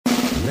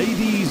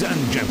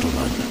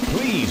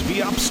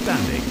be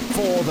upstanding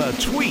for the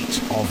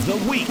tweet of the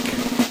week.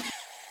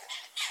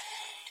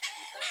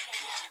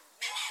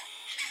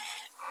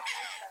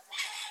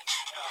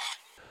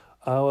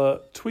 Our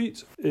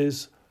tweet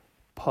is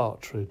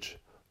partridge.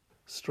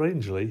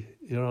 Strangely,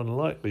 you're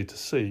unlikely to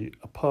see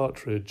a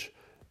partridge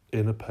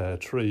in a pear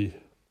tree.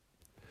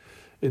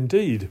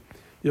 Indeed,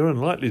 you're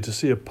unlikely to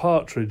see a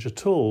partridge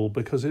at all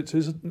because it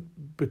is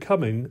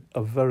becoming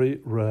a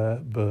very rare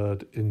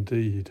bird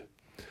indeed.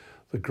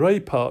 The grey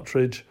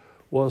partridge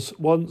was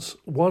once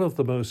one of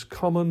the most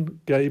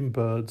common game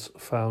birds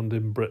found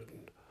in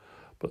Britain,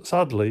 but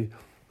sadly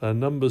their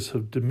numbers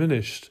have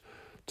diminished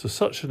to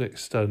such an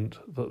extent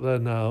that they're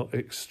now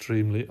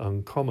extremely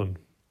uncommon.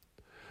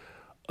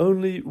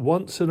 Only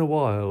once in a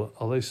while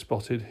are they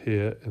spotted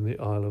here in the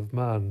Isle of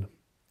Man.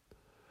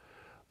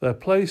 Their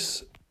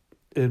place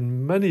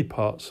in many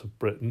parts of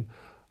Britain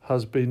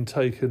has been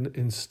taken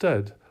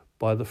instead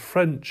by the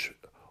French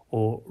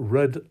or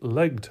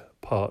red-legged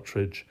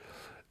partridge,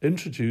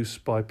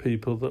 introduced by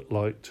people that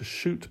like to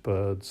shoot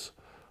birds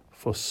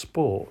for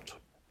sport.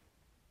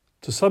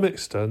 To some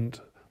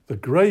extent, the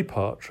grey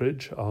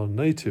partridge, our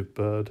native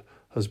bird,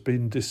 has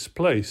been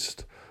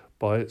displaced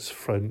by its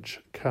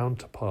French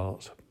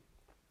counterpart.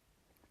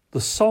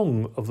 The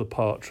song of the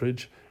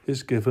partridge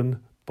is given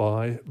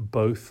by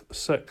both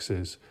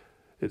sexes.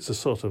 It's a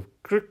sort of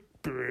crick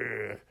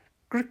brr,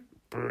 crick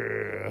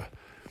brr.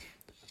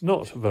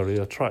 Not very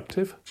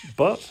attractive,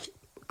 but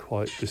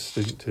quite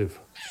distinctive.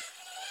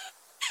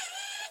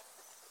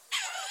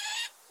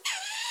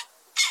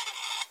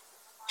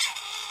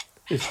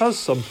 It has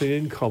something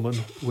in common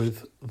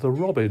with the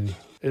robin,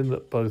 in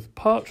that both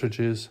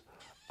partridges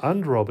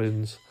and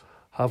robins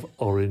have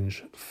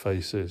orange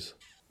faces.